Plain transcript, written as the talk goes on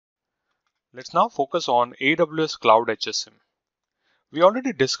Let's now focus on AWS CloudHSM. We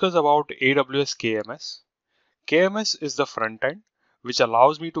already discussed about AWS KMS. KMS is the front end which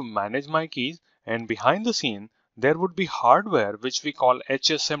allows me to manage my keys, and behind the scene there would be hardware which we call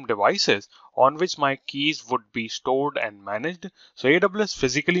HSM devices on which my keys would be stored and managed. So AWS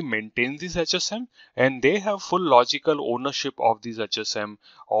physically maintains these HSM and they have full logical ownership of these HSM.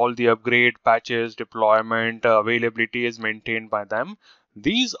 All the upgrade, patches, deployment, availability is maintained by them.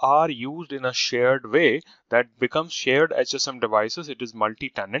 These are used in a shared way that becomes shared HSM devices. It is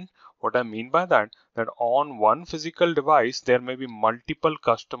multi-tenant. What I mean by that on one physical device there may be multiple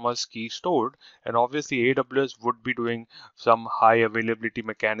customers' keys stored, and obviously AWS would be doing some high availability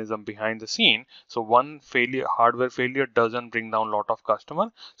mechanism behind the scene. So one failure, hardware failure, doesn't bring down a lot of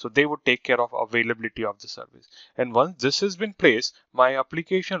customer. So they would take care of availability of the service. And once this has been placed, my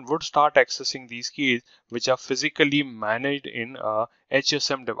application would start accessing these keys which are physically managed in a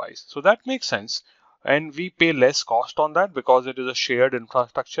HSM device. So that makes sense. And we pay less cost on that because it is a shared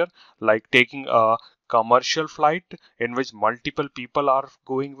infrastructure, like taking a commercial flight in which multiple people are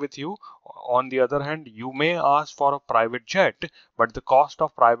going with you. On the other hand, you may ask for a private jet, but the cost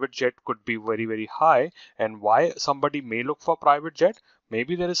of private jet could be very, very high. And why somebody may look for private jet?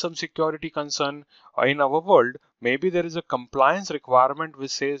 Maybe there is some security concern in our world. Maybe there is a compliance requirement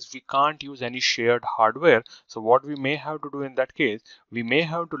which says we can't use any shared hardware. So what we may have to do in that case, we may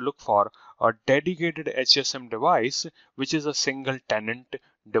have to look for a dedicated HSM device, which is a single tenant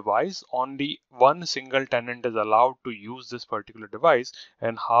device. Only one single tenant is allowed to use this particular device.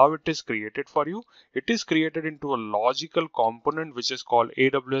 And how it is created for you? It is created into a logical component which is called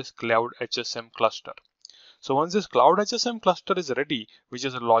AWS Cloud HSM cluster. So once this Cloud HSM cluster is ready, which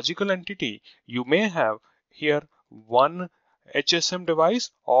is a logical entity, you may have here one HSM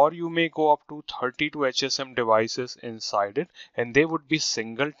device, or you may go up to 32 HSM devices inside it, and they would be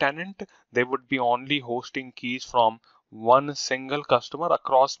single tenant. They would be only hosting keys from one single customer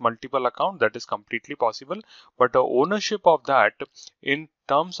across multiple accounts. That is completely possible, but the ownership of that in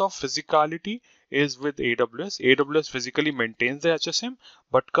terms of physicality is with AWS. AWS physically maintains the HSM,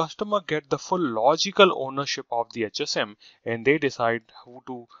 but customer get the full logical ownership of the HSM, and they decide who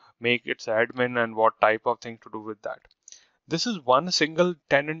to make its admin and what type of thing to do with that. This is one single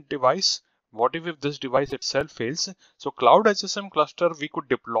tenant device. What if this device itself fails? So Cloud HSM cluster we could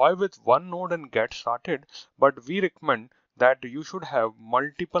deploy with one node and get started, but we recommend that you should have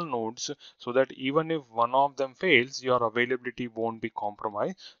multiple nodes so that even if one of them fails, your availability won't be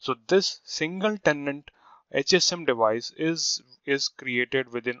compromised. So this single tenant HSM device is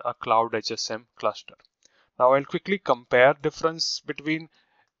created within a Cloud HSM cluster. Now I'll quickly compare difference between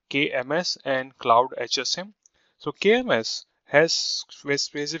KMS and Cloud HSM. So KMS has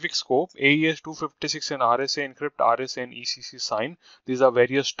specific scope, AES 256 and RSA encrypt, RSA and ECC sign. These are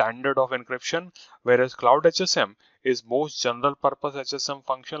various standard of encryption, whereas Cloud HSM is most general purpose HSM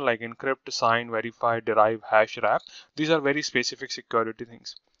function like encrypt, sign, verify, derive, hash, wrap. These are very specific security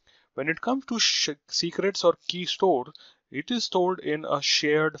things. When it comes to secrets or key stored, it is stored in a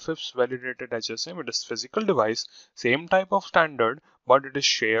shared FIPS validated HSM. It is physical device, same type of standard, but it is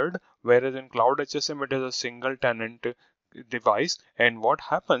shared. Whereas in Cloud HSM, it is a single tenant device. And what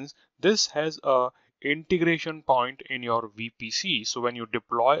happens? This has a integration point in your VPC. So when you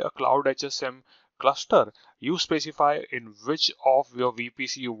deploy a Cloud HSM cluster, you specify in which of your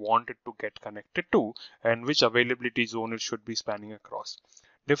VPC you want it to get connected to and which availability zone it should be spanning across.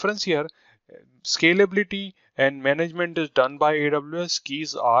 Difference here, scalability and management is done by AWS.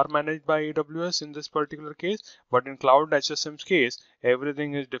 Keys are managed by AWS in this particular case, but in Cloud HSM's case,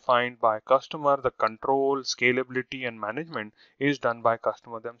 everything is defined by customer. The control, scalability, and management is done by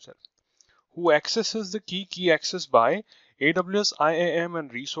customer themselves. Who accesses the key? Key access by AWS IAM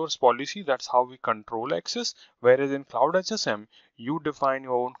and resource policy. That's how we control access. Whereas in Cloud HSM, you define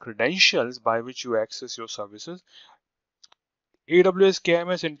your own credentials by which you access your services. AWS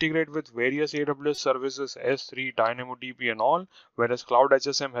KMS integrate with various AWS services, S3, DynamoDB and all, whereas Cloud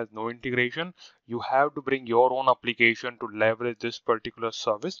HSM has no integration. You have to bring your own application to leverage this particular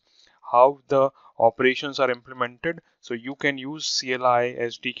service. How the operations are implemented. So you can use CLI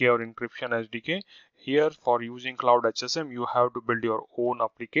SDK or encryption SDK. Here for using Cloud HSM, you have to build your own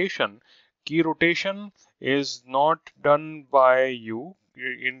application. Key rotation is not done by you.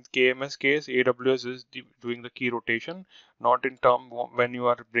 In KMS case, AWS is doing the key rotation, not in term when you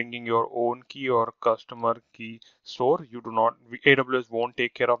are bringing your own key or customer key store. You do not, AWS won't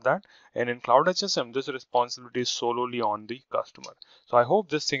take care of that. And in Cloud HSM, this responsibility is solely on the customer. So I hope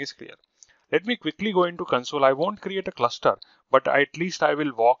this thing is clear. Let me quickly go into console. I won't create a cluster, but at least I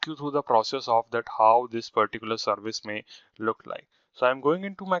will walk you through the process of that, how this particular service may look like. So I'm going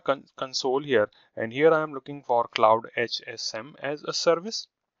into my console here, and here I am looking for CloudHSM as a service.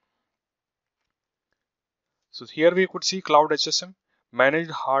 So here we could see CloudHSM,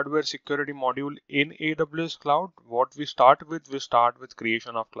 managed hardware security module in AWS Cloud. What we start with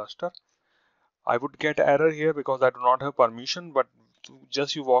creation of cluster. I would get error here because I do not have permission, but to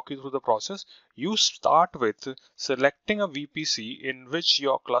just you walk you through the process. You start with selecting a VPC in which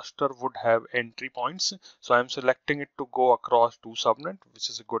your cluster would have entry points. So I'm selecting it to go across to subnet, which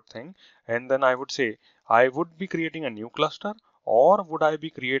is a good thing. And then I would say I would be creating a new cluster, or would I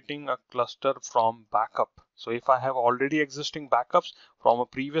be creating a cluster from backup? So if I have already existing backups from a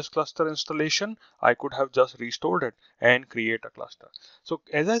previous cluster installation, I could have just restored it and create a cluster. So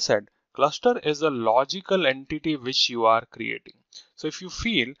as I said, cluster is a logical entity which you are creating. So if you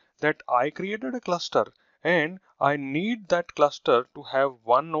feel that I created a cluster and I need that cluster to have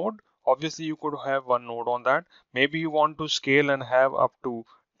one node, obviously you could have one node on that. Maybe you want to scale and have up to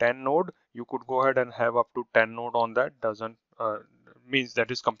 10 node, you could go ahead and have up to 10 node on that. Doesn't means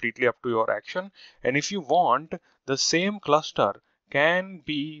that is completely up to your action. And if you want, the same cluster can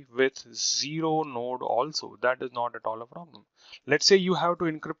be with 0 node also. That is not at all a problem. Let's say you have to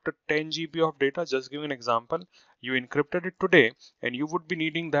encrypt a 10 GB of data. Just give an example. You encrypted it today and you would be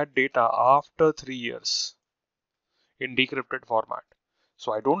needing that data after 3 years in decrypted format.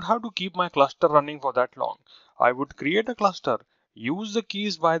 So I don't have to keep my cluster running for that long. I would create a cluster, use the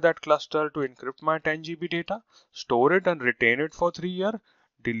keys by that cluster to encrypt my 10 GB data, store it and retain it for 3 years,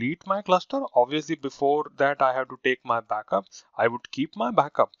 delete my cluster. Obviously before that I have to take my backup. I would keep my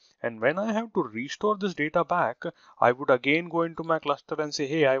backup, and when I have to restore this data back, I would again go into my cluster and say,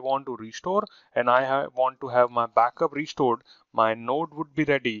 hey, I want to restore and want to have my backup restored. My node would be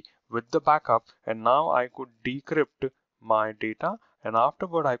ready with the backup, and now I could decrypt my data, and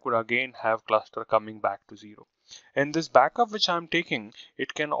afterward I could again have cluster coming back to 0. And this backup which I'm taking,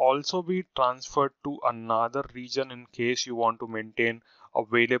 it can also be transferred to another region in case you want to maintain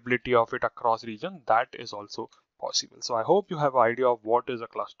availability of it across region. That is also possible. So I hope you have idea of what is a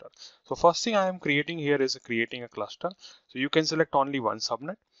cluster. So first thing I am creating here is creating a cluster. So you can select only one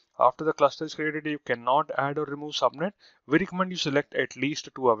subnet. After the cluster is created, you cannot add or remove subnet. We recommend you select at least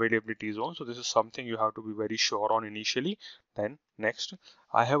 2 availability zones. So this is something you have to be very sure on initially. Then next,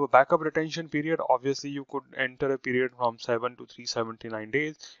 I have a backup retention period. Obviously you could enter a period from 7 to 379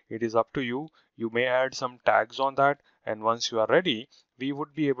 days. It is up to you. You may add some tags on that, and once you are ready, we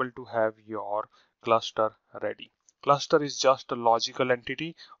would be able to have your cluster ready. Cluster is just a logical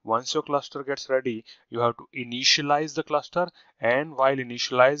entity. Once your cluster gets ready, you have to initialize the cluster, and while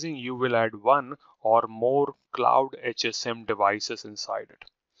initializing, you will add one or more CloudHSM devices inside it.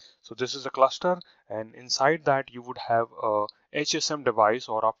 So this is a cluster, and inside that you would have a HSM device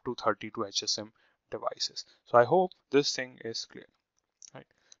or up to 32 HSM devices. So I hope this thing is clear. Right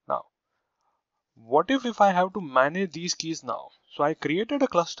now, what if I have to manage these keys now? So I created a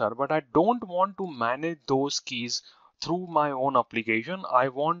cluster, but I don't want to manage those keys through my own application. I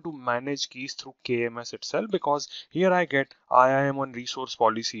want to manage keys through KMS itself, because here I get IAM on resource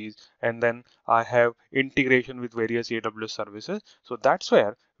policies, and then I have integration with various AWS services. So that's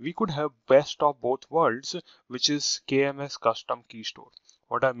where we could have best of both worlds, which is KMS custom key store.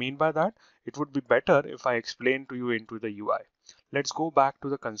 What I mean by that, it would be better if I explain to you into the UI. Let's go back to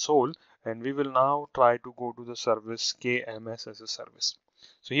the console, and we will now try to go to the service KMS as a service.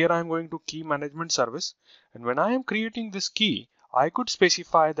 So here I am going to key management service, and when I am creating this key, I could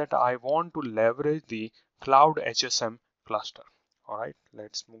specify that I want to leverage the Cloud HSM cluster. All right,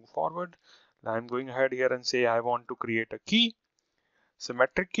 let's move forward. I'm going ahead here and say I want to create a key,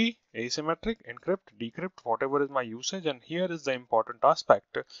 symmetric key, asymmetric, encrypt, decrypt, whatever is my usage. And here is the important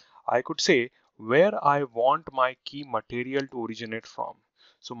aspect. I could say where I want my key material to originate from.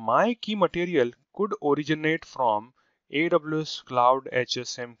 So my key material could originate from AWS Cloud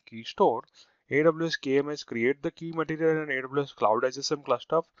HSM key store. AWS KMS create the key material, and AWS Cloud HSM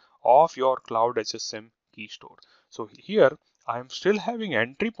cluster of your Cloud HSM key store. So here I am still having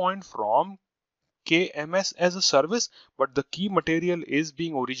entry point from KMS as a service, but the key material is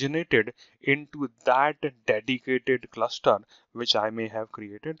being originated into that dedicated cluster which I may have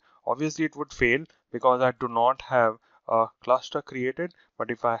created. Obviously, it would fail because I do not have a cluster created. But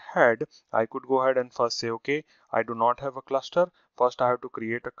if I had, I could go ahead and first say, okay, I do not have a cluster. First, I have to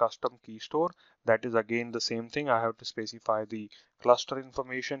create a custom key store. That is again the same thing. I have to specify the cluster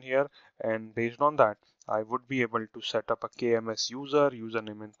information here, and based on that, I would be able to set up a KMS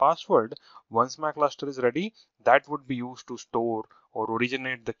username and password. Once my cluster is ready, that would be used to store or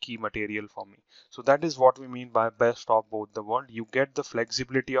originate the key material for me. So that is what we mean by best of both the world. You get the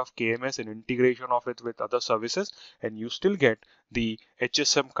flexibility of KMS and integration of it with other services, and you still get the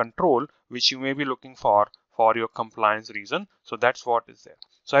HSM control which you may be looking for your compliance reason. So that's what is there.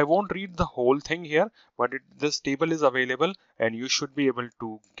 So I won't read the whole thing here, but this table is available and you should be able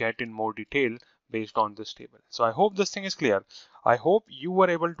to get in more detail based on this table. So I hope this thing is clear. I hope you were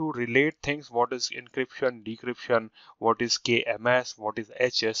able to relate things. What is encryption, decryption, what is KMS, what is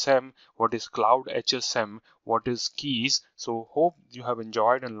HSM, what is CloudHSM, what is keys. So hope you have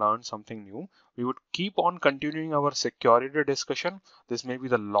enjoyed and learned something new. We would keep on continuing our security discussion. This may be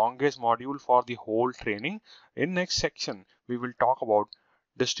the longest module for the whole training. In next section, we will talk about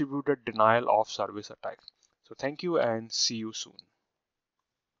distributed denial of service attack. So thank you and see you soon.